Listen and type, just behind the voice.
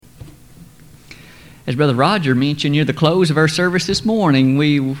As Brother Roger mentioned near the close of our service this morning,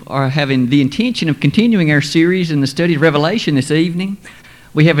 we are having the intention of continuing our series in the study of Revelation this evening.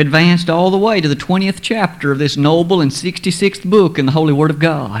 We have advanced all the way to the 20th chapter of this noble and 66th book in the Holy Word of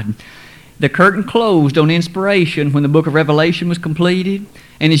God. The curtain closed on inspiration when the book of Revelation was completed,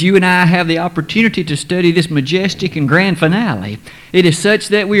 and as you and I have the opportunity to study this majestic and grand finale, it is such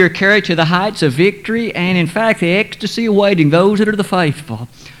that we are carried to the heights of victory and, in fact, the ecstasy awaiting those that are the faithful.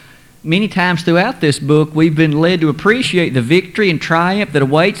 Many times throughout this book, we've been led to appreciate the victory and triumph that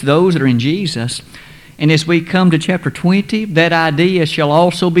awaits those that are in Jesus. And as we come to chapter 20, that idea shall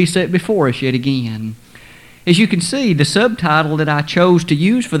also be set before us yet again. As you can see, the subtitle that I chose to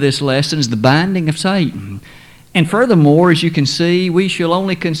use for this lesson is The Binding of Satan. And furthermore, as you can see, we shall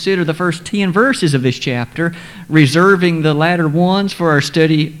only consider the first 10 verses of this chapter, reserving the latter ones for our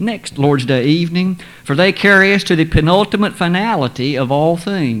study next Lord's Day evening, for they carry us to the penultimate finality of all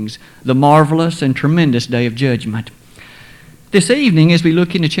things, the marvelous and tremendous day of judgment. This evening, as we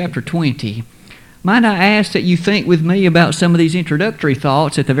look into chapter 20, might I ask that you think with me about some of these introductory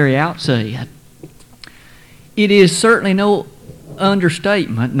thoughts at the very outset. It is certainly no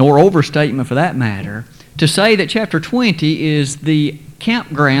understatement, nor overstatement for that matter, to say that chapter 20 is the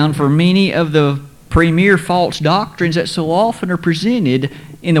campground for many of the premier false doctrines that so often are presented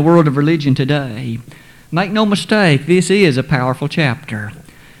in the world of religion today. Make no mistake, this is a powerful chapter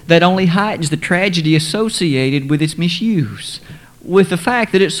that only heightens the tragedy associated with its misuse, with the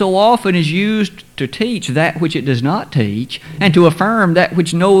fact that it so often is used to teach that which it does not teach and to affirm that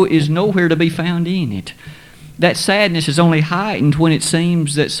which is nowhere to be found in it. That sadness is only heightened when it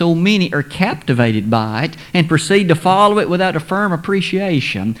seems that so many are captivated by it and proceed to follow it without a firm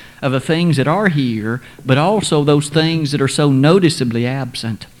appreciation of the things that are here, but also those things that are so noticeably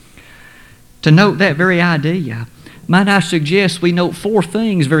absent. To note that very idea, might I suggest we note 4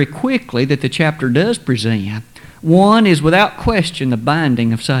 things very quickly that the chapter does present. One is without question the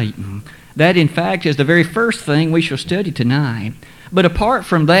binding of Satan. That, in fact, is the very first thing we shall study tonight. But apart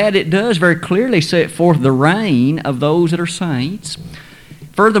from that, it does very clearly set forth the reign of those that are saints.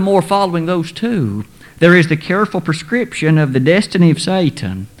 Furthermore, following those two, there is the careful prescription of the destiny of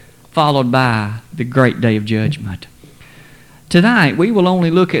Satan, followed by the great day of judgment. Tonight, we will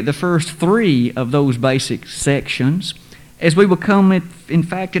only look at the first 3 of those basic sections, as we will come, in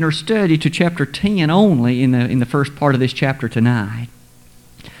fact, in our study to chapter 10 only in the first part of this chapter tonight.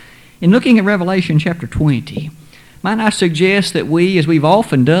 In looking at Revelation chapter 20, might I suggest that we, as we've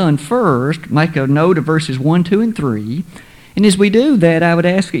often done, first make a note of verses 1, 2, and 3. And as we do that, I would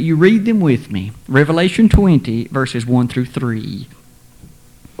ask that you read them with me. Revelation 20, verses 1 through 3.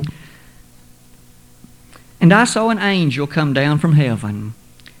 And I saw an angel come down from heaven,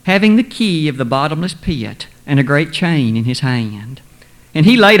 having the key of the bottomless pit and a great chain in his hand. And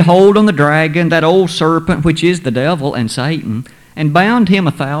he laid hold on the dragon, that old serpent which is the devil and Satan, and bound him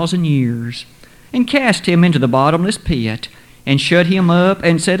 1,000 years. And cast him into the bottomless pit, and shut him up,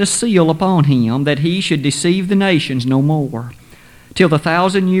 and set a seal upon him, that he should deceive the nations no more, till the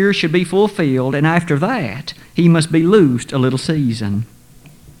 1,000 years should be fulfilled, and after that he must be loosed a little season.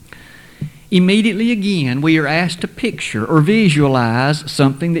 Immediately again we are asked to picture or visualize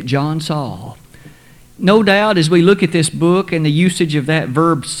something that John saw. No doubt as we look at this book and the usage of that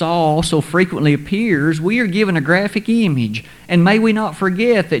verb saw so frequently appears, we are given a graphic image. And may we not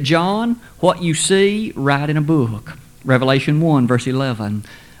forget that John, what you see, write in a book. Revelation 1, verse 11.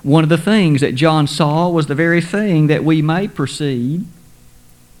 One of the things that John saw was the very thing that we may proceed.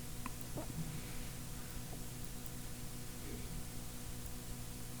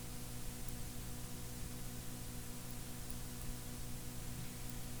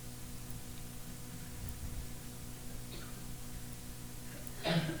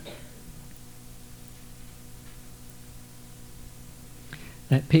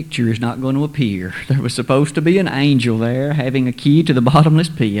 That picture is not going to appear. There was supposed to be an angel there having a key to the bottomless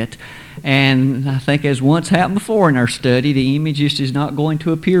pit. And I think as once happened before in our study, the image just is not going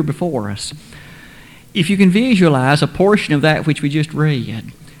to appear before us. If you can visualize a portion of that which we just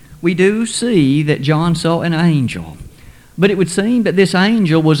read, we do see that John saw an angel. But it would seem that this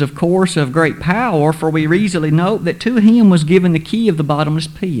angel was, of course, of great power, for we easily note that to him was given the key of the bottomless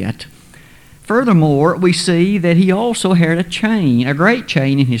pit. Furthermore, we see that he also had a chain, a great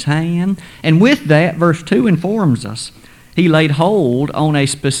chain in his hand, and with that, verse 2 informs us, he laid hold on a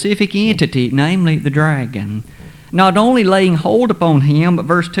specific entity, namely the dragon. Not only laying hold upon him, but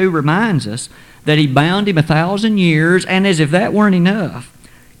verse 2 reminds us that he bound him 1,000 years, and as if that weren't enough,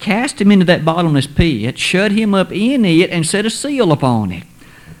 cast him into that bottomless pit, shut him up in it, and set a seal upon it.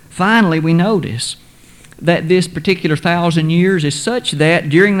 Finally, we notice that this particular 1,000 years is such that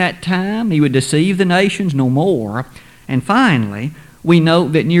during that time he would deceive the nations no more. And finally, we note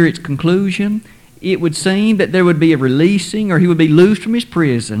that near its conclusion, it would seem that there would be a releasing, or he would be loosed from his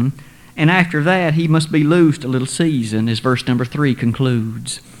prison, and after that he must be loosed a little season, as verse number 3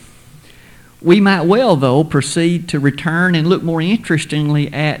 concludes. We might well, though, proceed to return and look more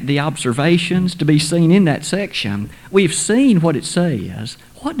interestingly at the observations to be seen in that section. We've seen what it says.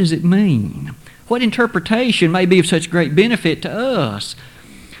 What does it mean? What interpretation may be of such great benefit to us?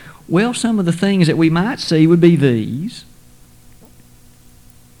 Well, some of the things that we might see would be these.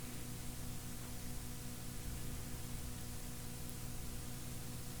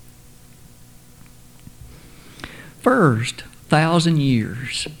 First, 1,000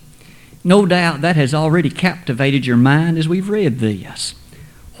 years. No doubt that has already captivated your mind as we've read this.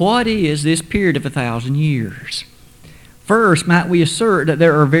 What is this period of 1,000 years? First, might we assert that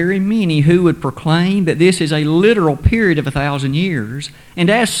there are very many who would proclaim that this is a literal period of 1,000 years, and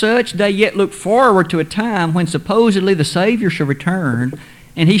as such they yet look forward to a time when supposedly the Savior shall return,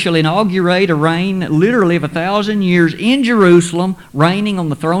 and he shall inaugurate a reign literally of 1,000 years in Jerusalem, reigning on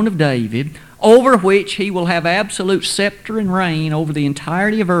the throne of David, over which he will have absolute scepter and reign over the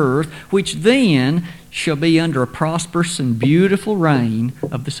entirety of earth, which then shall be under a prosperous and beautiful reign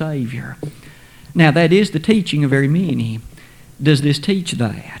of the Savior. Now, that is the teaching of very many. Does this teach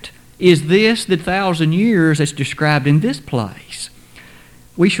that? Is this the 1,000 years that's described in this place?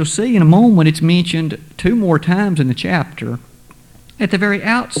 We shall see in a moment it's mentioned 2 more times in the chapter. At the very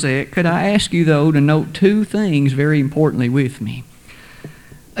outset, could I ask you, though, to note 2 things very importantly with me?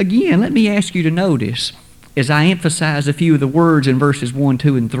 Again, let me ask you to notice, as I emphasize a few of the words in verses 1,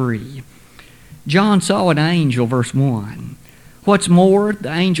 2, and 3. John saw an angel, verse 1. What's more,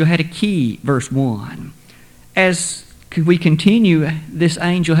 the angel had a key, verse 1. As we continue, this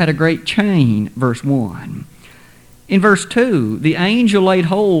angel had a great chain, verse 1. In verse 2, the angel laid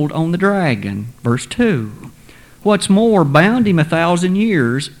hold on the dragon, verse 2. What's more, bound him 1,000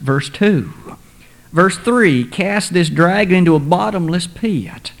 years, verse 2. Verse 3, cast this dragon into a bottomless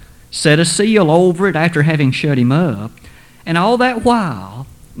pit, set a seal over it after having shut him up, and all that while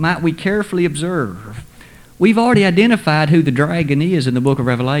might we carefully observe. We've already identified who the dragon is in the book of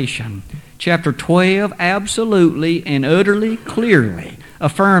Revelation. Chapter 12 absolutely and utterly clearly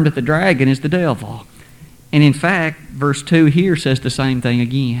affirmed that the dragon is the devil. And in fact, verse 2 here says the same thing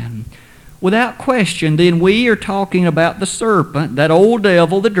again. Without question, then, we are talking about the serpent, that old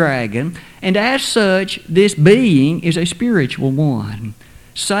devil, the dragon, and as such, this being is a spiritual one.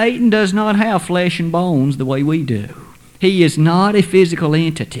 Satan does not have flesh and bones the way we do. He is not a physical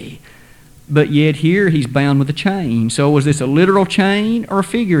entity. But yet here he's bound with a chain. So was this a literal chain or a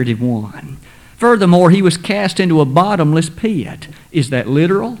figurative one? Furthermore, he was cast into a bottomless pit. Is that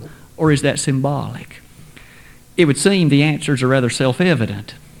literal or is that symbolic? It would seem the answers are rather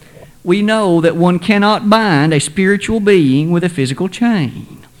self-evident. We know that one cannot bind a spiritual being with a physical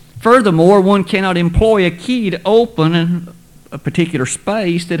chain. Furthermore, one cannot employ a key to open a particular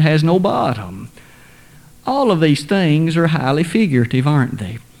space that has no bottom. All of these things are highly figurative, aren't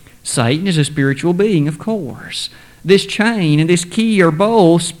they? Satan is a spiritual being, of course. This chain and this key are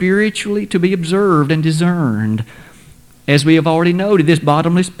both spiritually to be observed and discerned. As we have already noted, this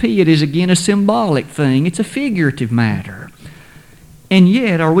bottomless pit is again a symbolic thing. It's a figurative matter. And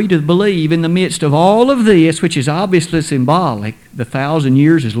yet, are we to believe in the midst of all of this, which is obviously symbolic, the 1,000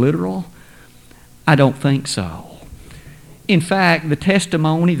 years is literal? I don't think so. In fact, the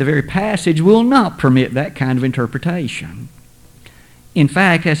testimony, the very passage, will not permit that kind of interpretation. In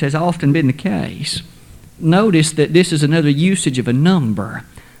fact, as has often been the case, notice that this is another usage of a number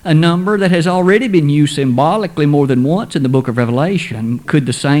that has already been used symbolically more than once in the book of Revelation. Could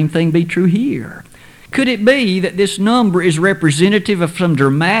the same thing be true here? Could it be that this number is representative of some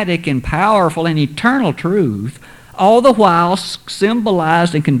dramatic and powerful and eternal truth, all the while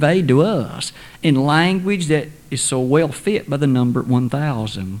symbolized and conveyed to us in language that is so well fit by the number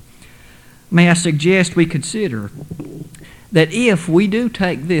 1,000? May I suggest we consider that if we do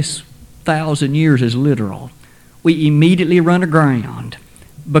take this 1,000 years as literal, we immediately run aground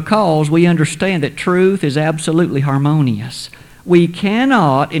because we understand that truth is absolutely harmonious. We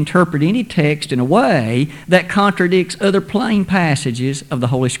cannot interpret any text in a way that contradicts other plain passages of the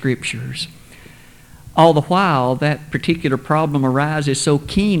Holy Scriptures. All the while, that particular problem arises so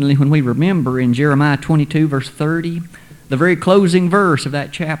keenly when we remember in Jeremiah 22, verse 30, the very closing verse of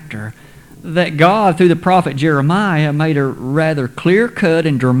that chapter, that God, through the prophet Jeremiah, made a rather clear-cut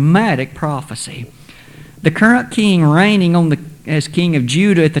and dramatic prophecy. The current king reigning as king of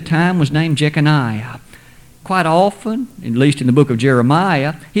Judah at the time was named Jeconiah. Quite often, at least in the book of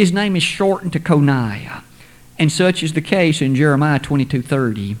Jeremiah, his name is shortened to Coniah. And such is the case in Jeremiah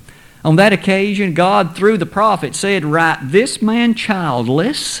 22:30. On that occasion, God, through the prophet, said, "Write this man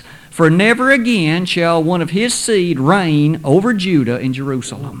childless, for never again shall one of his seed reign over Judah and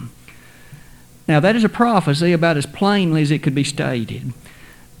Jerusalem." Now that is a prophecy about as plainly as it could be stated.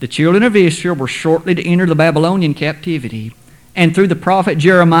 The children of Israel were shortly to enter the Babylonian captivity. And through the prophet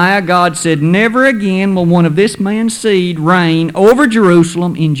Jeremiah, God said, "Never again will one of this man's seed reign over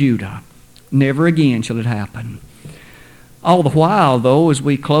Jerusalem in Judah." Never again shall it happen. All the while, though, as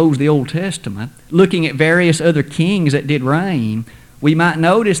we close the Old Testament, looking at various other kings that did reign, we might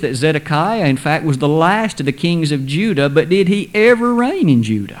notice that Zedekiah, in fact, was the last of the kings of Judah, but did he ever reign in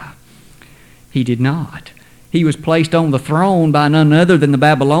Judah? He did not. He was placed on the throne by none other than the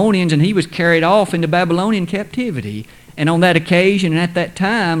Babylonians, and he was carried off into Babylonian captivity. And on that occasion and at that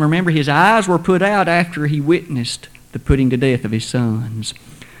time, remember, his eyes were put out after he witnessed the putting to death of his sons.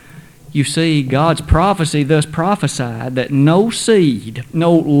 You see, God's prophecy thus prophesied that no seed,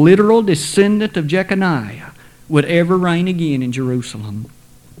 no literal descendant of Jeconiah would ever reign again in Jerusalem.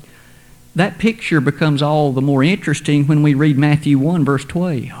 That picture becomes all the more interesting when we read Matthew 1, verse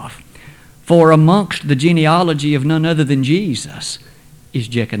 12. For amongst the genealogy of none other than Jesus is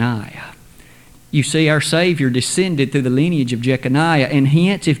Jeconiah. You see, our Savior descended through the lineage of Jeconiah, and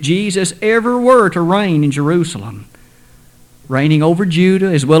hence, if Jesus ever were to reign in Jerusalem, reigning over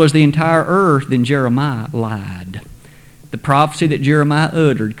Judah as well as the entire earth, then Jeremiah lied. The prophecy that Jeremiah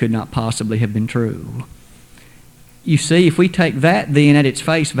uttered could not possibly have been true. You see, if we take that then at its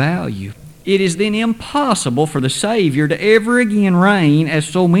face value, it is then impossible for the Savior to ever again reign, as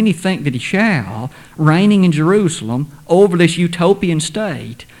so many think that he shall, reigning in Jerusalem over this utopian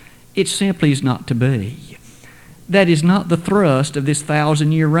state. It simply is not to be. That is not the thrust of this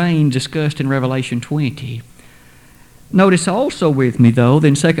 1,000-year reign discussed in Revelation 20. Notice also with me, though,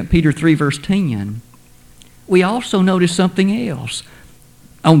 in 2 Peter 3, verse 10, we also notice something else.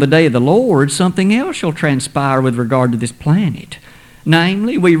 On the day of the Lord, something else shall transpire with regard to this planet.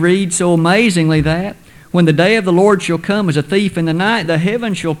 Namely, we read so amazingly that when the day of the Lord shall come as a thief in the night, the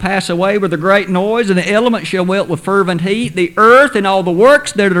heavens shall pass away with a great noise, and the elements shall melt with fervent heat. The earth and all the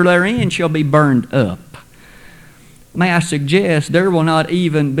works that are therein shall be burned up. May I suggest there will not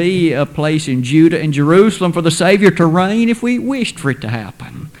even be a place in Judah and Jerusalem for the Savior to reign if we wished for it to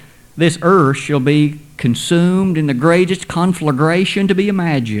happen. This earth shall be consumed in the greatest conflagration to be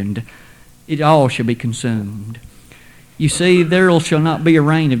imagined. It all shall be consumed. You see, there shall not be a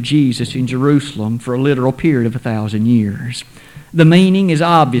reign of Jesus in Jerusalem for a literal period of 1,000 years. The meaning is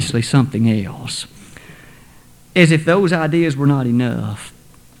obviously something else. As if those ideas were not enough,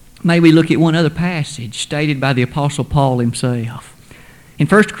 may we look at one other passage stated by the Apostle Paul himself. In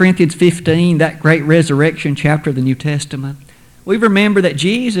 1 Corinthians 15, that great resurrection chapter of the New Testament, we remember that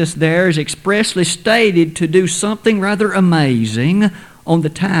Jesus there is expressly stated to do something rather amazing on the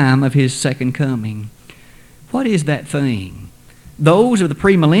time of his second coming. What is that thing? Those of the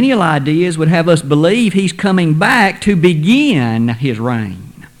premillennial ideas would have us believe he's coming back to begin his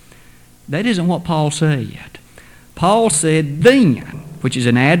reign. That isn't what Paul said. Paul said then, which is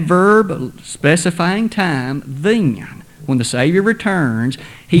an adverb specifying time, then, when the Savior returns,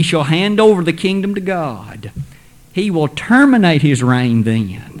 he shall hand over the kingdom to God. He will terminate his reign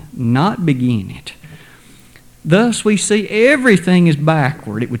then, not begin it. Thus we see everything is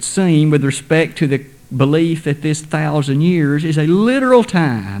backward, it would seem, with respect to the belief that this 1,000 years is a literal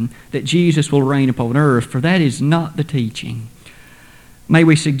time that Jesus will reign upon earth, for that is not the teaching. May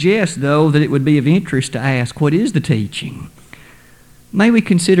we suggest, though, that it would be of interest to ask, what is the teaching? May we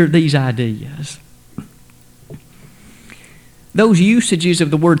consider these ideas. Those usages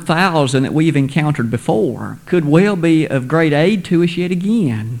of the word 1,000 that we've encountered before could well be of great aid to us yet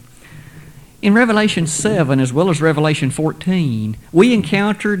again. In Revelation 7 as well as Revelation 14, we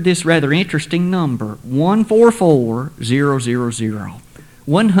encountered this rather interesting number, 144,000,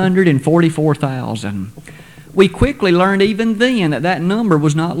 144,000. We quickly learned even then that that number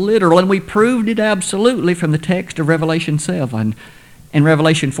was not literal, and we proved it absolutely from the text of Revelation 7. And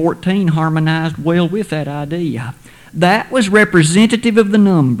Revelation 14 harmonized well with that idea. That was representative of the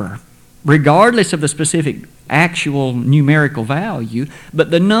number, regardless of the specific actual numerical value,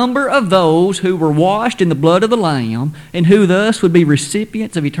 but the number of those who were washed in the blood of the Lamb and who thus would be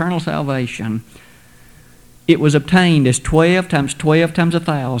recipients of eternal salvation. It was obtained as 12 times 12 times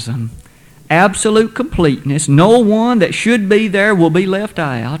 1,000. Absolute completeness. No one that should be there will be left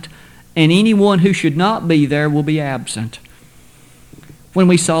out, and anyone who should not be there will be absent. When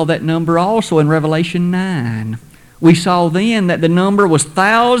we saw that number also in Revelation 9, we saw then that the number was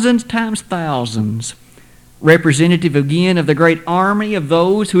thousands times thousands, representative again of the great army of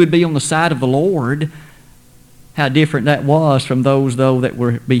those who would be on the side of the Lord. How different that was from those, though, that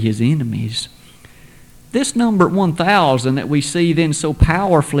were be his enemies. This number 1,000 that we see then so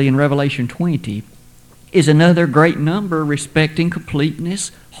powerfully in Revelation 20 is another great number respecting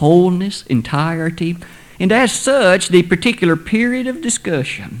completeness, wholeness, entirety, and as such, the particular period of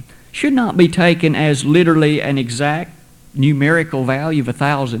discussion should not be taken as literally an exact numerical value of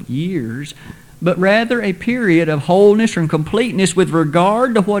 1,000 years, but rather a period of wholeness and completeness with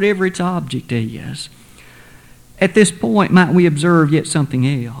regard to whatever its object is. At this point, might we observe yet something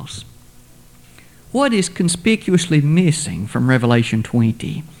else? What is conspicuously missing from Revelation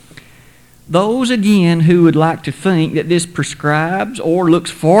 20? Those, again, who would like to think that this prescribes or looks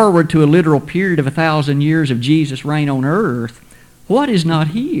forward to a literal period of 1,000 years of Jesus' reign on earth, what is not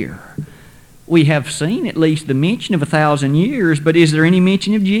here? We have seen at least the mention of 1,000 years, but is there any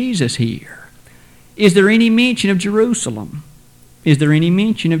mention of Jesus here? Is there any mention of Jerusalem? Is there any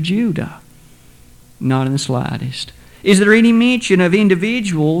mention of Judah? Not in the slightest. Is there any mention of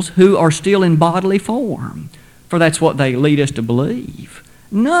individuals who are still in bodily form? For that's what they lead us to believe.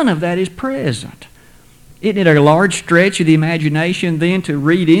 None of that is present. Isn't it a large stretch of the imagination then to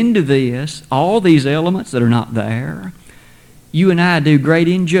read into this all these elements that are not there? You and I do great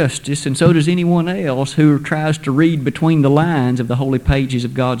injustice, and so does anyone else who tries to read between the lines of the holy pages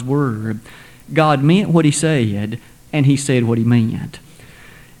of God's Word. God meant what He said, and He said what He meant.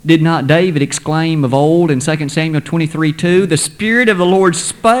 Did not David exclaim of old in 2 Samuel 23:2, "The Spirit of the Lord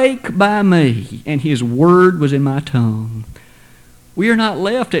spake by me, and His word was in my tongue"? We are not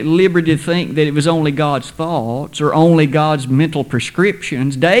left at liberty to think that it was only God's thoughts or only God's mental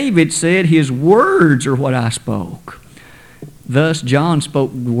prescriptions. David said, "His words are what I spoke." Thus, John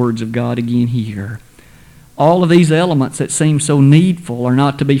spoke the words of God again here. All of these elements that seem so needful are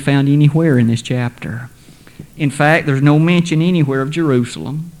not to be found anywhere in this chapter. In fact, there's no mention anywhere of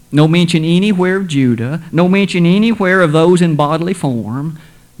Jerusalem, no mention anywhere of Judah, no mention anywhere of those in bodily form,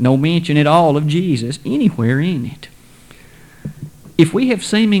 no mention at all of Jesus anywhere in it. If we have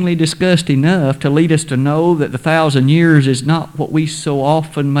seemingly discussed enough to lead us to know that the 1,000 years is not what we so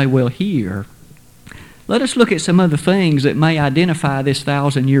often may well hear, let us look at some other things that may identify this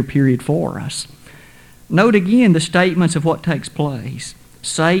 1,000-year period for us. Note again the statements of what takes place.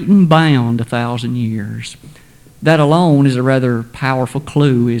 Satan bound 1,000 years. That alone is a rather powerful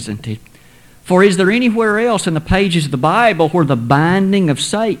clue, isn't it? For is there anywhere else in the pages of the Bible where the binding of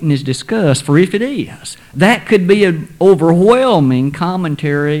Satan is discussed? For if it is, that could be an overwhelming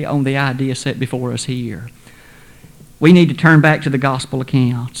commentary on the idea set before us here. We need to turn back to the gospel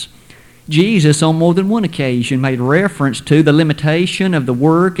accounts. Jesus, on more than one occasion, made reference to the limitation of the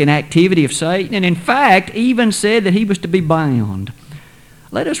work and activity of Satan, and in fact, even said that he was to be bound.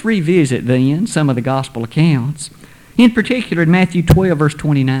 Let us revisit, then, some of the gospel accounts, in particular in Matthew 12, verse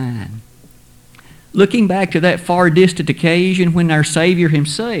 29. Looking back to that far distant occasion when our Savior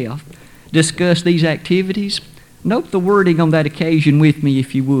Himself discussed these activities, note the wording on that occasion with me,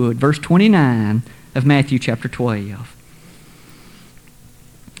 if you would. Verse 29 of Matthew chapter 12.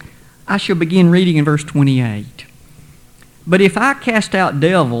 I shall begin reading in verse 28. "But if I cast out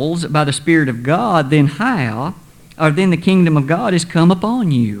devils by the Spirit of God, then the kingdom of God is come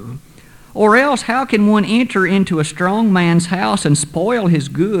upon you. Or else how can one enter into a strong man's house and spoil his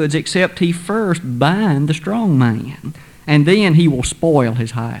goods except he first bind the strong man, and then he will spoil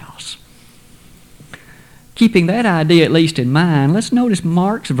his house?" Keeping that idea at least in mind, let's notice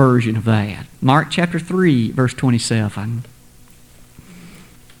Mark's version of that. Mark chapter 3, verse 27.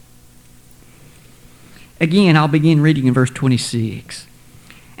 Again, I'll begin reading in verse 26.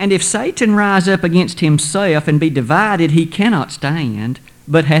 "And if Satan rise up against himself and be divided, he cannot stand,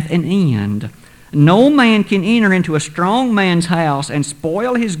 but hath an end. No man can enter into a strong man's house and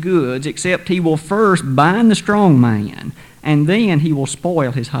spoil his goods except he will first bind the strong man, and then he will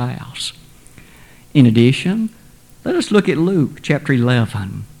spoil his house." In addition, let us look at Luke chapter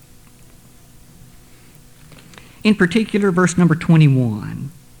 11. In particular, verse number 21.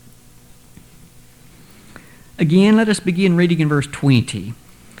 Again, let us begin reading in verse 20.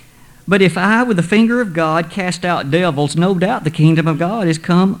 "But if I with the finger of God cast out devils, no doubt the kingdom of God is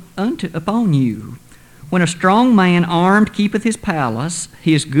come upon you. When a strong man armed keepeth his palace,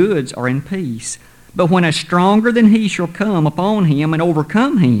 his goods are in peace. But when a stronger than he shall come upon him and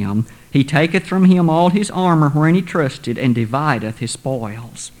overcome him, he taketh from him all his armor wherein he trusted, and divideth his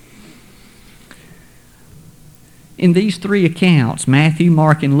spoils." In these three accounts, Matthew,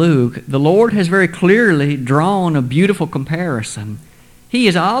 Mark, and Luke, the Lord has very clearly drawn a beautiful comparison. He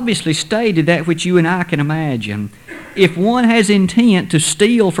has obviously stated that which you and I can imagine. if one has intent to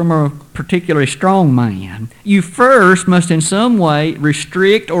steal from a particularly strong man, you first must in some way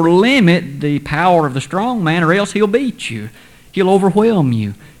restrict or limit the power of the strong man, or else he'll beat you. He'll overwhelm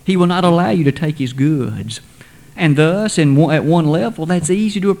you. He will not allow you to take his goods. And thus, at one level, that's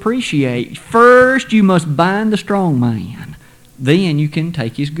easy to appreciate. First, you must bind the strong man. Then you can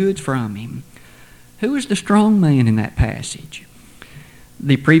take his goods from him. Who is the strong man in that passage?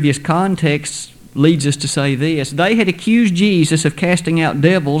 The previous context leads us to say this. They had accused Jesus of casting out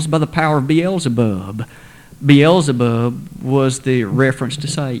devils by the power of Beelzebub. Beelzebub was the reference to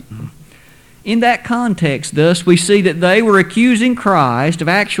Satan. In that context, thus, we see that they were accusing Christ of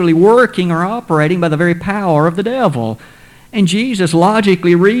actually working or operating by the very power of the devil. And Jesus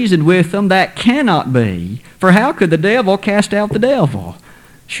logically reasoned with them that cannot be, for how could the devil cast out the devil?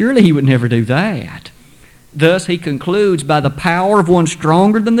 Surely he would never do that. Thus he concludes, by the power of one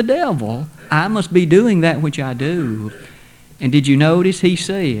stronger than the devil, I must be doing that which I do. And did you notice he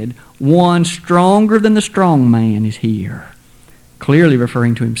said, one stronger than the strong man is here, clearly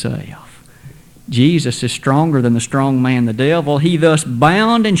referring to himself. Jesus is stronger than the strong man, the devil. He thus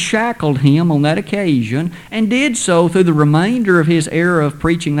bound and shackled him on that occasion, and did so through the remainder of his era of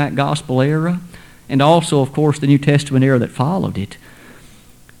preaching that gospel era, and also, of course, the New Testament era that followed it.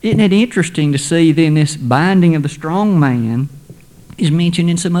 Isn't it interesting to see then this binding of the strong man is mentioned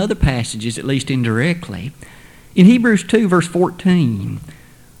in some other passages, at least indirectly. In Hebrews 2, verse 14,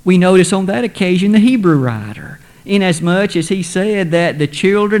 we notice on that occasion the Hebrew writer, inasmuch as he said that the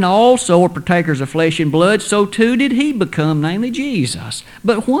children also are partakers of flesh and blood, so too did he become, namely Jesus.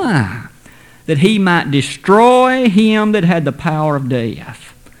 But why? That he might destroy him that had the power of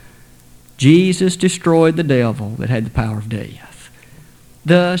death. Jesus destroyed the devil that had the power of death.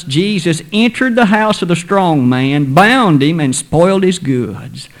 Thus, Jesus entered the house of the strong man, bound him, and spoiled his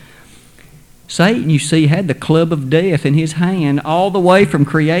goods. Satan, you see, had the club of death in his hand all the way from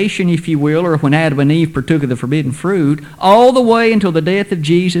creation, if you will, or when Adam and Eve partook of the forbidden fruit, all the way until the death of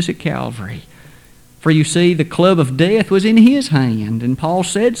Jesus at Calvary. For you see, the club of death was in his hand, and Paul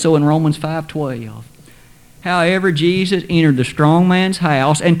said so in Romans 5:12. However, Jesus entered the strong man's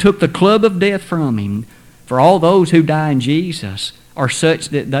house and took the club of death from him. For all those who die in Jesus are such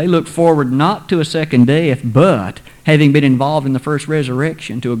that they look forward not to a second death, but, having been involved in the first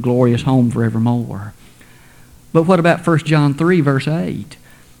resurrection, to a glorious home forevermore. But what about 1 John 3, verse 8?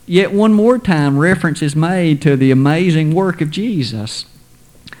 Yet one more time reference is made to the amazing work of Jesus.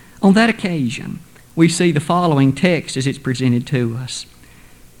 On that occasion, we see the following text as it's presented to us.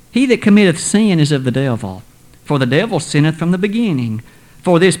 He that committeth sin is of the devil, for the devil sinneth from the beginning.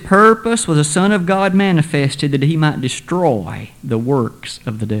 For this purpose was the Son of God manifested, that he might destroy the works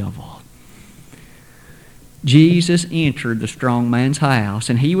of the devil. Jesus entered the strong man's house,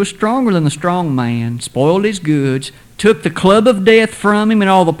 and he was stronger than the strong man, spoiled his goods, took the club of death from him and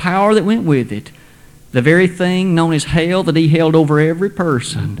all the power that went with it. The very thing known as hell that he held over every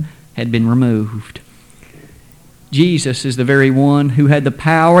person had been removed. Jesus is the very one who had the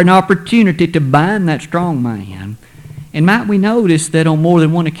power and opportunity to bind that strong man. And might we notice that on more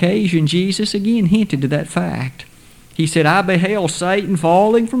than one occasion, Jesus again hinted to that fact. He said, I beheld Satan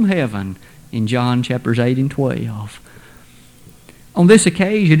falling from heaven in John chapters 8 and 12. On this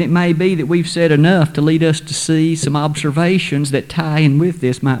occasion, it may be that we've said enough to lead us to see some observations that tie in with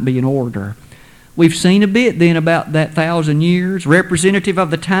this might be in order. We've seen a bit then about that 1,000 years, representative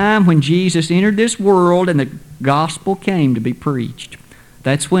of the time when Jesus entered this world and the gospel came to be preached.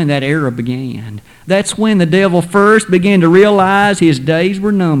 That's when that era began. That's when the devil first began to realize his days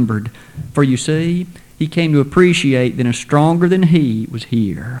were numbered. For you see, he came to appreciate that a stronger than he was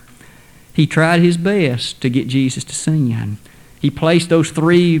here. He tried his best to get Jesus to sin. He placed those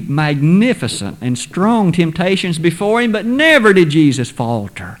 3 magnificent and strong temptations before him, but never did Jesus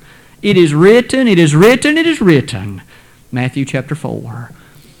falter. It is written, it is written, it is written. Matthew chapter 4.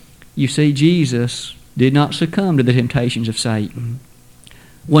 You see, Jesus did not succumb to the temptations of Satan.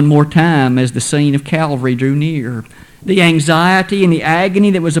 One more time, as the scene of Calvary drew near, the anxiety and the agony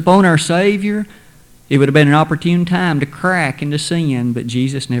that was upon our Savior, it would have been an opportune time to crack into sin, but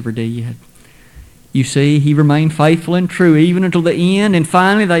Jesus never did. You see, he remained faithful and true even until the end, and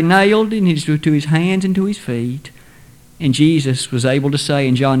finally they nailed him to his hands and to his feet. And Jesus was able to say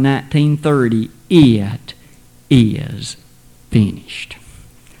in John 19:30, it is finished.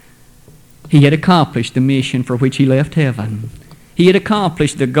 He had accomplished the mission for which he left heaven. He had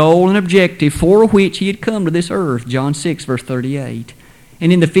accomplished the goal and objective for which he had come to this earth, John 6, verse 38.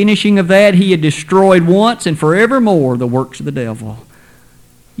 And in the finishing of that, he had destroyed once and forevermore the works of the devil.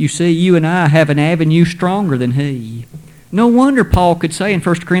 You see, you and I have an avenue stronger than he. No wonder Paul could say in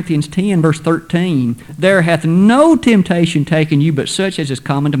 1 Corinthians 10, verse 13, "There hath no temptation taken you but such as is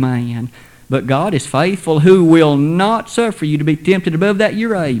common to man. But God is faithful, who will not suffer you to be tempted above that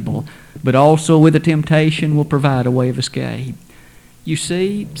you're able, but also with the temptation will provide a way of escape." You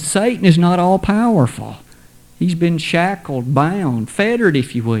see, Satan is not all-powerful. He's been shackled, bound, fettered,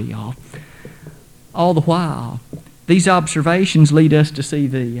 if you will. All the while, these observations lead us to see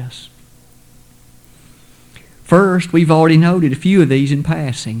this. First, we've already noted a few of these in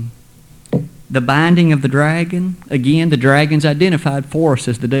passing. The binding of the dragon. Again, the dragon's identified for us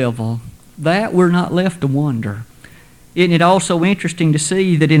as the devil. That we're not left to wonder. Isn't it also interesting to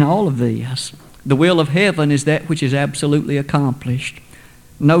see that in all of this, the will of heaven is that which is absolutely accomplished?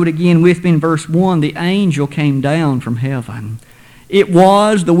 Note again with me in verse 1, the angel came down from heaven. It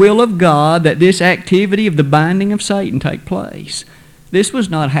was the will of God that this activity of the binding of Satan take place. This was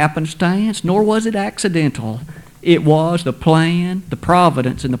not happenstance, nor was it accidental. It was the plan, the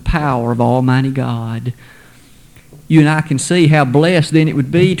providence, and the power of Almighty God. You and I can see how blessed then it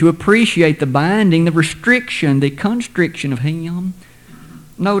would be to appreciate the binding, the restriction, the constriction of Him.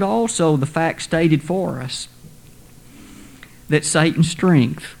 Note also the fact stated for us that Satan's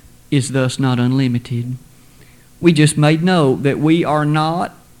strength is thus not unlimited. We just made note that we are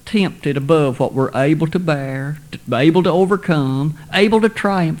not tempted above what we're able to bear, able to overcome, able to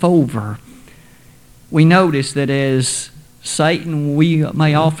triumph over. We notice that as Satan, we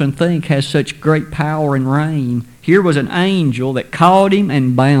may often think, has such great power and reign, here was an angel that caught him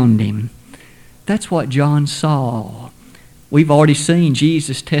and bound him. That's what John saw. We've already seen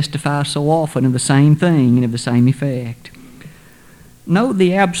Jesus testify so often of the same thing and of the same effect. Note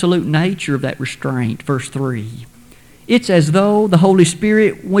the absolute nature of that restraint, verse 3. It's as though the Holy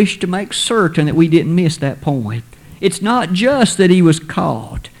Spirit wished to make certain that we didn't miss that point. It's not just that he was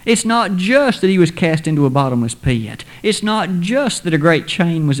caught. It's not just that he was cast into a bottomless pit. It's not just that a great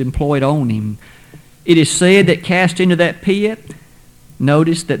chain was employed on him. It is said that cast into that pit,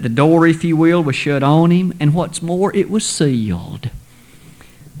 notice that the door, if you will, was shut on him, and what's more, it was sealed.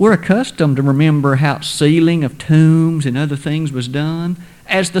 We're accustomed to remember how sealing of tombs and other things was done,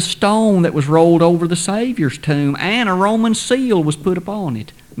 as the stone that was rolled over the Savior's tomb, and a Roman seal was put upon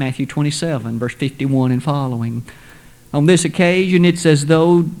it. Matthew 27, verse 51 and following. On this occasion, it's as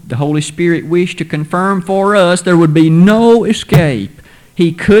though the Holy Spirit wished to confirm for us there would be no escape.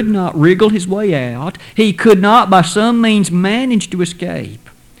 He could not wriggle his way out. He could not by some means manage to escape.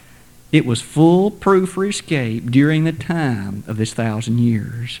 It was full proof for escape during the time of this 1,000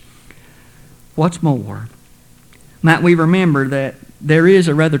 years. What's more, might we remember that there is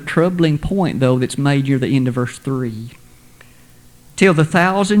a rather troubling point, though, that's made near the end of verse 3. Till the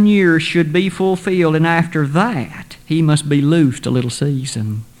 1,000 years should be fulfilled, and after that he must be loosed a little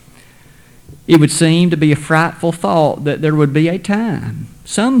season. It would seem to be a frightful thought that there would be a time,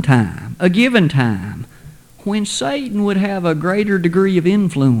 sometime, a given time, when Satan would have a greater degree of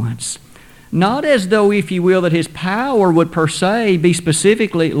influence. Not as though, if you will, that his power would per se be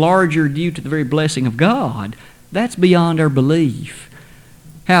specifically larger due to the very blessing of God. That's beyond our belief.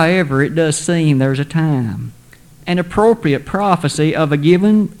 However, it does seem there's a time, an appropriate prophecy of a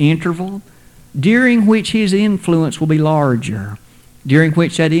given interval during which his influence will be larger, during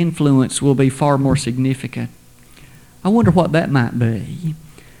which that influence will be far more significant. I wonder what that might be.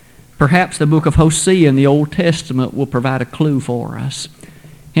 Perhaps the book of Hosea in the Old Testament will provide a clue for us.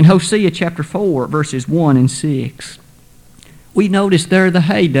 In Hosea chapter 4, verses 1 and 6, we notice there the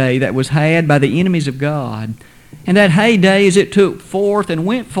heyday that was had by the enemies of God. And that heyday, as it took forth and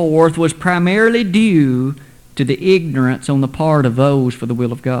went forth, was primarily due to the ignorance on the part of those for the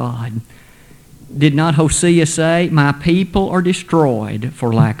will of God. Did not Hosea say, "My people are destroyed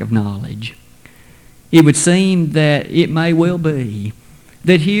for lack of knowledge"? It would seem that it may well be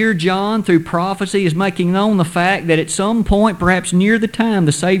that here John, through prophecy, is making known the fact that at some point, perhaps near the time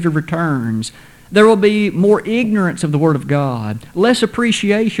the Savior returns, there will be more ignorance of the Word of God, less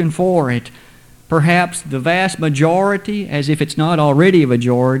appreciation for it. Perhaps the vast majority, as if it's not already a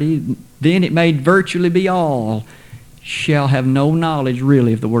majority, then it may virtually be all, shall have no knowledge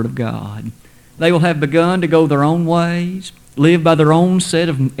really of the Word of God. They will have begun to go their own ways, live by their own set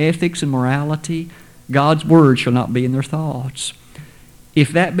of ethics and morality. God's Word shall not be in their thoughts.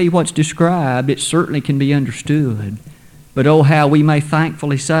 If that be what's described, it certainly can be understood. But oh, how we may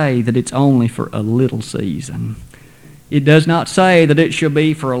thankfully say that it's only for a little season. It does not say that it shall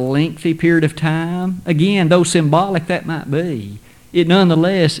be for a lengthy period of time. Again, though symbolic that might be, it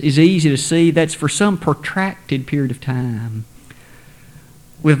nonetheless is easy to see that's for some protracted period of time.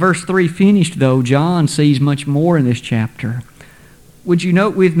 With verse 3 finished, though, John sees much more in this chapter. Would you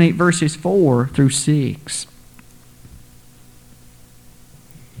note with me verses 4 through 6?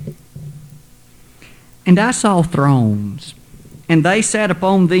 And I saw thrones, and they sat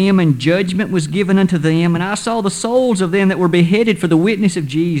upon them, and judgment was given unto them. And I saw the souls of them that were beheaded for the witness of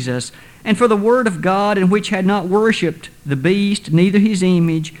Jesus, and for the word of God, and which had not worshipped the beast, neither his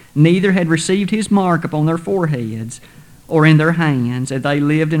image, neither had received his mark upon their foreheads, or in their hands, and they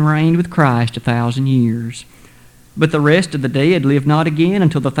lived and reigned with Christ 1,000 years. But the rest of the dead lived not again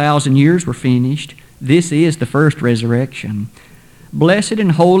until the 1,000 years were finished. This is the first resurrection. Blessed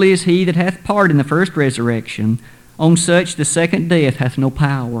and holy is he that hath part in the first resurrection. On such the second death hath no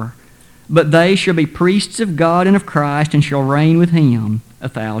power. But they shall be priests of God and of Christ, and shall reign with him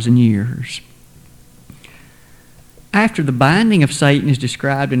 1,000 years. After the binding of Satan is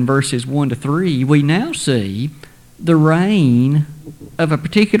described in verses 1 to 3, we now see the reign of a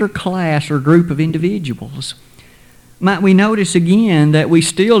particular class or group of individuals. Might we notice again that we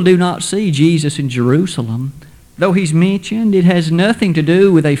still do not see Jesus in Jerusalem. Though he's mentioned, it has nothing to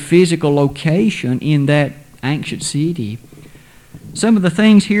do with a physical location in that ancient city. Some of the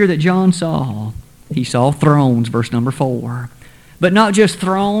things here that John saw, he saw thrones, verse number 4. But not just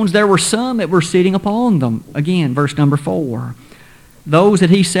thrones, there were some that were sitting upon them. Again, verse number 4. Those that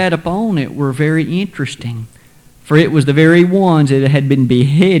he sat upon it were very interesting, for it was the very ones that had been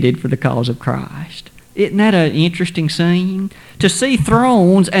beheaded for the cause of Christ. Isn't that an interesting scene? To see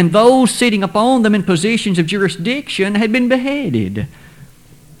thrones and those sitting upon them in positions of jurisdiction had been beheaded.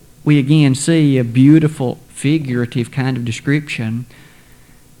 We again see a beautiful figurative kind of description.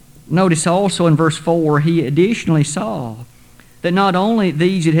 Notice also in verse 4, he additionally saw that not only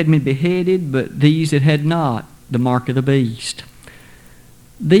these that had been beheaded, but these that had not the mark of the beast.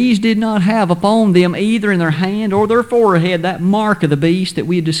 These did not have upon them either in their hand or their forehead that mark of the beast that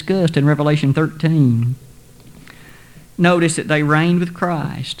we had discussed in Revelation 13. Notice that they reigned with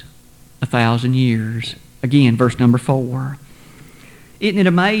Christ 1,000 years. Again, verse number 4. Isn't it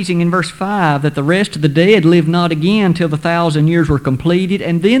amazing in verse 5 that the rest of the dead lived not again till the 1,000 years were completed?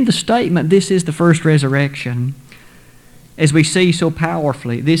 And then the statement, this is the first resurrection. As we see so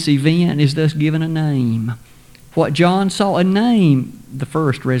powerfully, this event is thus given a name. What John saw, a name, the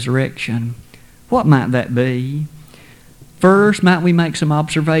first resurrection. What might that be? First, might we make some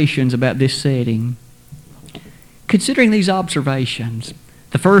observations about this setting? Considering these observations,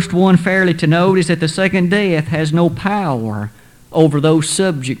 the first one fairly to note is that the second death has no power over those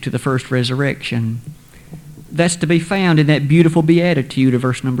subject to the first resurrection. That's to be found in that beautiful beatitude of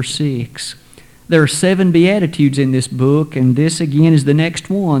verse number 6. There are 7 beatitudes in this book, and this again is the next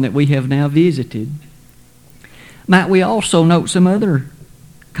one that we have now visited. Might we also note some other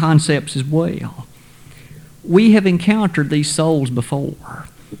concepts as well? We have encountered these souls before,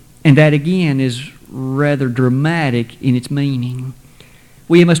 and that again is rather dramatic in its meaning.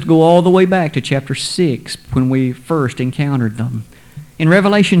 We must go all the way back to chapter 6 when we first encountered them. In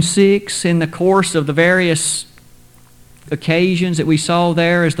Revelation 6, in the course of the various occasions that we saw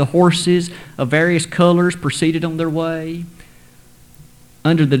there as the horses of various colors proceeded on their way,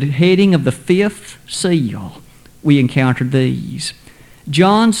 under the heading of the 5th seal, we encountered these.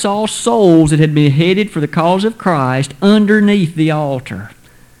 John saw souls that had been beheaded for the cause of Christ underneath the altar.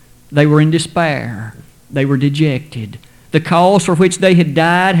 They were in despair. They were dejected. The cause for which they had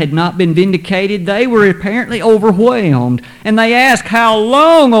died had not been vindicated. They were apparently overwhelmed. And they asked, "How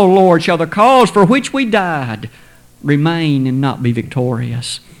long, O Lord, shall the cause for which we died remain and not be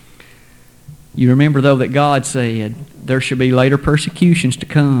victorious?" You remember, though, that God said, there shall be later persecutions to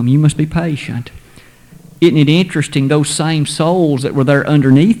come. You must be patient. Isn't it interesting, those same souls that were there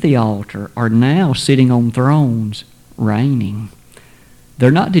underneath the altar are now sitting on thrones, reigning. They're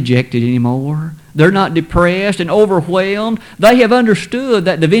not dejected anymore. They're not depressed and overwhelmed. They have understood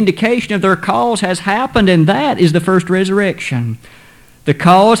that the vindication of their cause has happened, and that is the first resurrection. The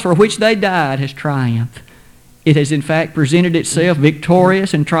cause for which they died has triumphed. It has in fact presented itself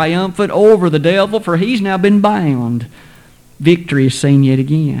victorious and triumphant over the devil, for he's now been bound. Victory is seen yet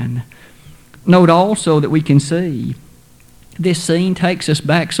again. Note also that we can see this scene takes us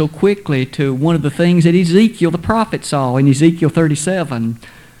back so quickly to one of the things that Ezekiel the prophet saw in Ezekiel 37.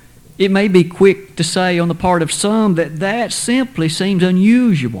 It may be quick to say on the part of some that that simply seems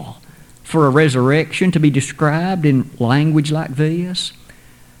unusual for a resurrection to be described in language like this,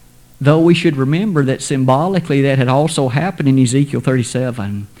 though we should remember that symbolically that had also happened in Ezekiel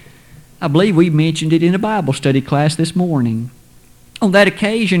 37. I believe we mentioned it in a Bible study class this morning. On that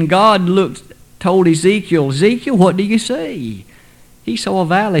occasion, God told Ezekiel, "Ezekiel, what do you see?" He saw a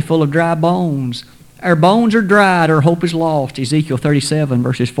valley full of dry bones. "Our bones are dried, our hope is lost," Ezekiel 37,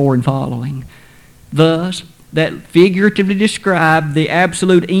 verses 4 and following. Thus, that figuratively described the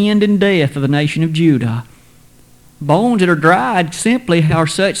absolute end and death of the nation of Judah. Bones that are dried simply are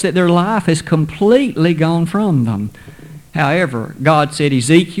such that their life has completely gone from them. However, God said,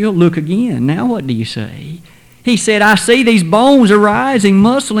 Ezekiel, look again. Now what do you see? He said, I see these bones arising,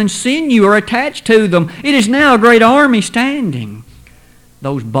 muscle and sinew are attached to them. It is now a great army standing.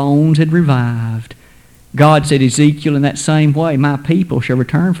 Those bones had revived. God said, Ezekiel, in that same way, my people shall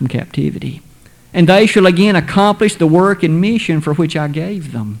return from captivity, and they shall again accomplish the work and mission for which I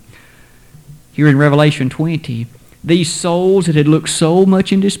gave them. Here in Revelation 20, these souls that had looked so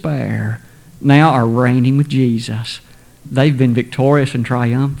much in despair now are reigning with Jesus. They've been victorious and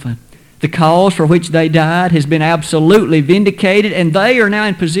triumphant. The cause for which they died has been absolutely vindicated, and they are now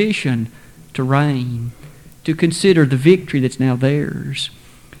in position to reign, to consider the victory that's now theirs.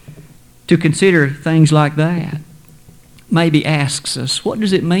 To consider things like that maybe asks us, what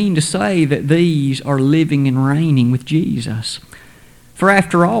does it mean to say that these are living and reigning with Jesus? For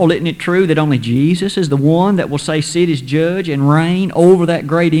after all, isn't it true that only Jesus is the one that will say, sit as judge and reign over that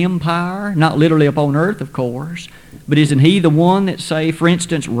great empire? Not literally upon earth, of course, but isn't He the one that, say, for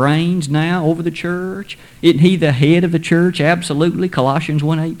instance, reigns now over the church? Isn't He the head of the church? Absolutely. Colossians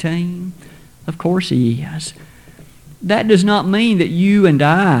 1:18. Of course He is. That does not mean that you and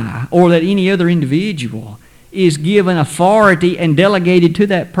I, or that any other individual, is given authority and delegated to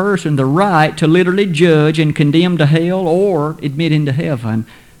that person the right to literally judge and condemn to hell or admit into heaven.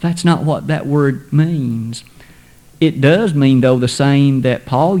 That's not what that word means. It does mean, though, the same that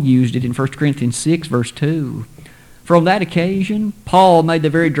Paul used it in 1 Corinthians 6, verse 2. For on that occasion, Paul made the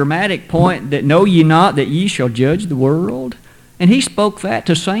very dramatic point that, know ye not that ye shall judge the world? And he spoke that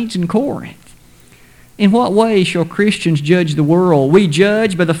to saints in Corinth. In what way shall Christians judge the world? We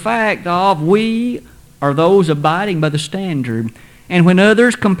judge by the fact of we are those abiding by the standard. And when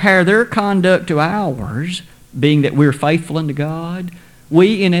others compare their conduct to ours, being that we're faithful unto God,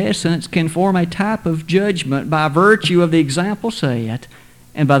 we in essence can form a type of judgment by virtue of the example set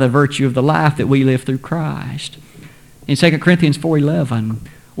and by the virtue of the life that we live through Christ. In 2 Corinthians 4:11,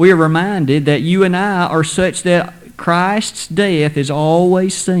 we are reminded that you and I are such that Christ's death is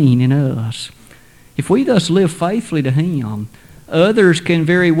always seen in us. If we thus live faithfully to Him, others can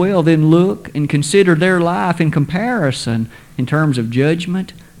very well then look and consider their life in comparison in terms of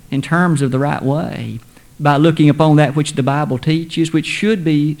judgment, in terms of the right way, by looking upon that which the Bible teaches, which should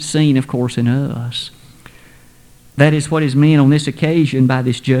be seen, of course, in us. That is what is meant on this occasion by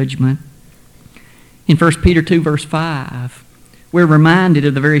this judgment. In 1 Peter 2, verse 5, we're reminded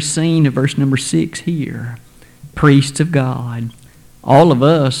of the very scene of verse number 6 here. Priests of God. All of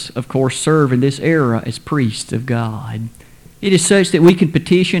us, of course, serve in this era as priests of God. It is such that we can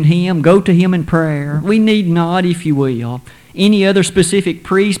petition Him, go to Him in prayer. We need not, if you will, any other specific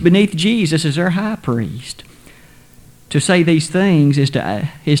priest beneath Jesus as our high priest. To say these things is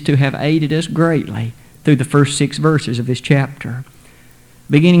to have aided us greatly through the first 6 verses of this chapter.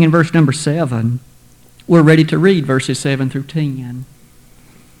 Beginning in verse number 7, we're ready to read verses 7 through 10.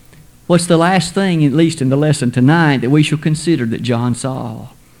 What's the last thing, at least in the lesson tonight, that we shall consider that John saw?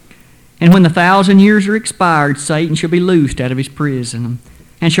 And when the 1,000 years are expired, Satan shall be loosed out of his prison,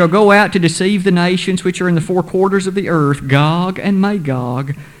 and shall go out to deceive the nations which are in the 4 quarters of the earth, Gog and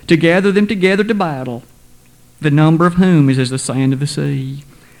Magog, to gather them together to battle, the number of whom is as the sand of the sea.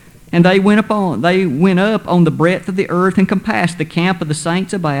 And they went up on the breadth of the earth, and compassed the camp of the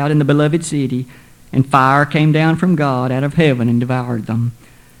saints about in the beloved city, and fire came down from God out of heaven and devoured them.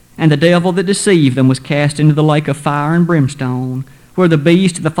 And the devil that deceived them was cast into the lake of fire and brimstone, where the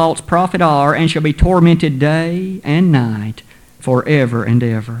beast and the false prophet are, and shall be tormented day and night forever and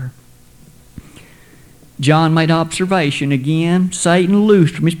ever. John made observation again, Satan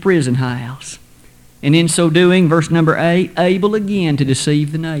loosed from his prison house. And in so doing, verse number 8, able again to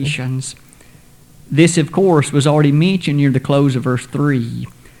deceive the nations. This, of course, was already mentioned near the close of verse 3.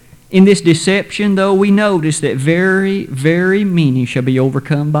 In this deception, though, we notice that very, very many shall be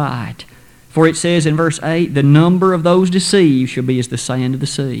overcome by it. For it says in verse 8, the number of those deceived shall be as the sand of the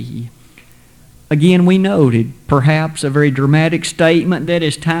sea. Again, we noted perhaps a very dramatic statement that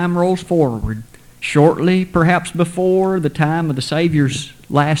as time rolls forward, shortly, perhaps before the time of the Savior's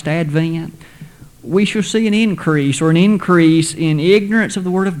last advent, we shall see an increase in ignorance of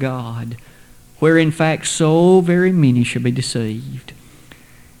the Word of God, where in fact so very many shall be deceived.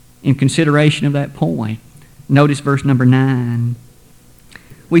 In consideration of that point, notice verse number 9.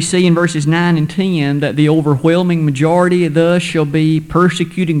 We see in verses 9 and 10 that the overwhelming majority of thus shall be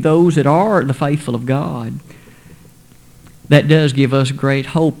persecuting those that are the faithful of God. That does give us great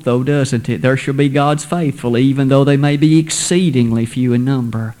hope, though, doesn't it? There shall be God's faithful, even though they may be exceedingly few in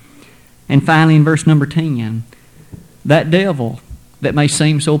number. And finally, in verse number 10, that devil that may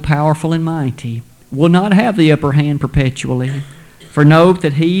seem so powerful and mighty will not have the upper hand perpetually. For note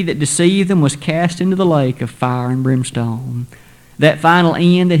that he that deceived them was cast into the lake of fire and brimstone. That final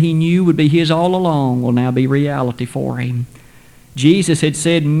end that he knew would be his all along will now be reality for him. Jesus had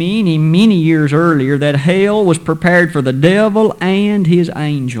said many, many years earlier that hell was prepared for the devil and his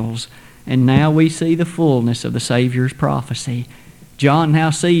angels. And now we see the fullness of the Savior's prophecy. John now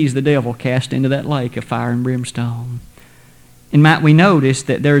sees the devil cast into that lake of fire and brimstone. And might we notice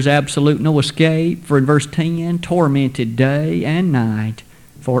that there is absolute no escape, for in verse 10, tormented day and night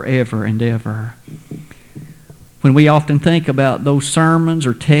forever and ever. When we often think about those sermons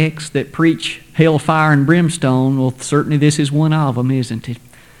or texts that preach hell, fire, and brimstone, well, certainly this is one of them, isn't it?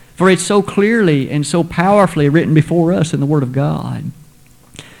 For it's so clearly and so powerfully written before us in the Word of God.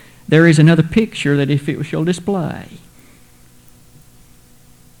 There is another picture that if it shall display,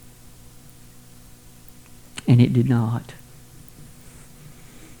 and it did not.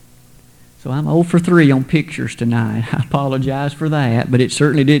 So I'm 0 for 3 on pictures tonight. I apologize for that, but it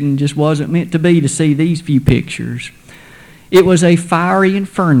certainly wasn't meant to be to see these few pictures. It was a fiery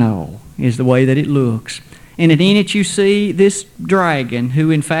inferno, is the way that it looks. And in it you see this dragon,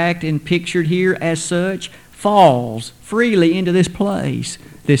 who in fact, and pictured here as such, falls freely into this place,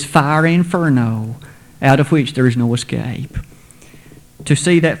 this fiery inferno, out of which there is no escape. To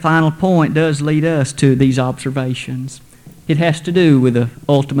see that final point does lead us to these observations. It has to do with the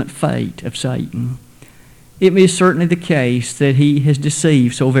ultimate fate of Satan. It is certainly the case that he has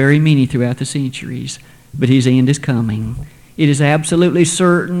deceived so very many throughout the centuries, but his end is coming. It is absolutely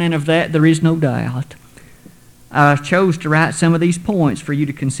certain, and of that there is no doubt. I chose to write some of these points for you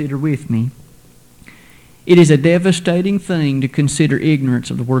to consider with me. It is a devastating thing to consider ignorance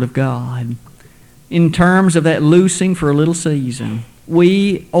of the Word of God. In terms of that loosing for a little season,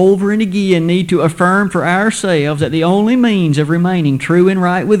 we over and again need to affirm for ourselves that the only means of remaining true and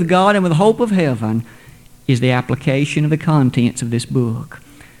right with God and with hope of heaven is the application of the contents of this book.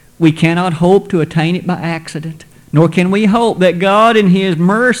 We cannot hope to attain it by accident, nor can we hope that God in His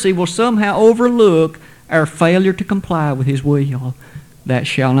mercy will somehow overlook our failure to comply with His will. That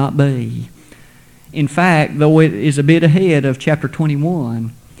shall not be. In fact, though it is a bit ahead of chapter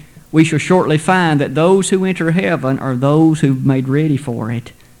 21, we shall shortly find that those who enter heaven are those who have made ready for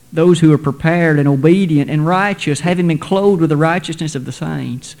it, those who are prepared and obedient and righteous, having been clothed with the righteousness of the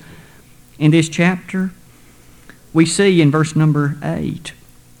saints. In this chapter, we see in verse number 8,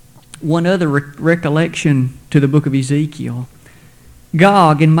 one other recollection to the book of Ezekiel.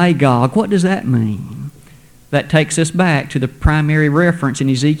 Gog and Magog, what does that mean? That takes us back to the primary reference in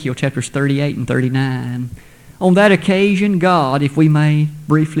Ezekiel chapters 38 and 39. On that occasion, God, if we may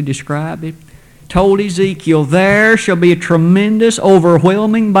briefly describe it, told Ezekiel, there shall be a tremendous,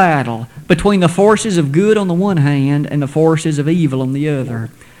 overwhelming battle between the forces of good on the one hand and the forces of evil on the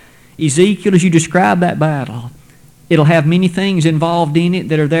other. Ezekiel, as you describe that battle, it'll have many things involved in it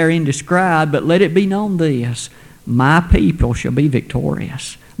that are therein described, but let it be known this, my people shall be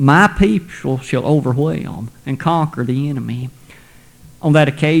victorious. My people shall overwhelm and conquer the enemy. On that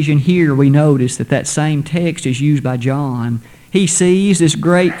occasion here, we notice that same text is used by John. He sees this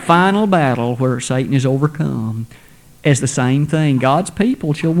great final battle where Satan is overcome as the same thing. God's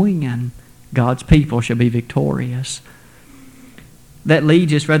people shall win. God's people shall be victorious. That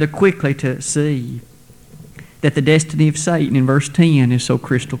leads us rather quickly to see that the destiny of Satan in verse 10 is so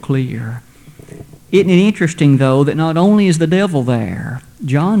crystal clear. Isn't it interesting, though, that not only is the devil there,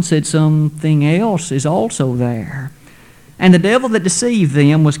 John said something else is also there. And the devil that deceived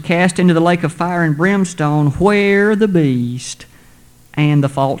them was cast into the lake of fire and brimstone, where the beast and the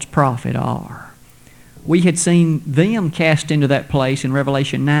false prophet are. We had seen them cast into that place in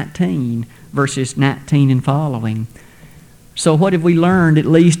Revelation 19, verses 19 and following. So what have we learned, at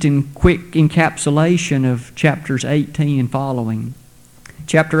least in quick encapsulation of chapters 18 and following?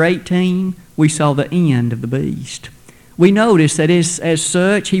 Chapter 18, we saw the end of the beast. We notice that as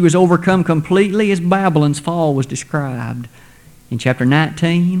such, he was overcome completely as Babylon's fall was described. In chapter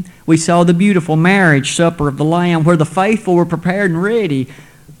 19, we saw the beautiful marriage supper of the Lamb where the faithful were prepared and ready.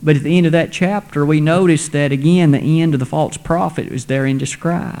 But at the end of that chapter, we notice that again the end of the false prophet was therein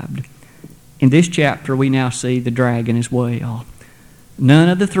described. In this chapter, we now see the dragon as well. None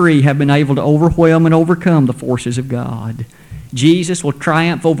of the three have been able to overwhelm and overcome the forces of God. Jesus will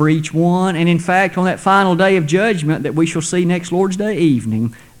triumph over each one, and in fact, on that final day of judgment that we shall see next Lord's Day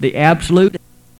evening, the absolute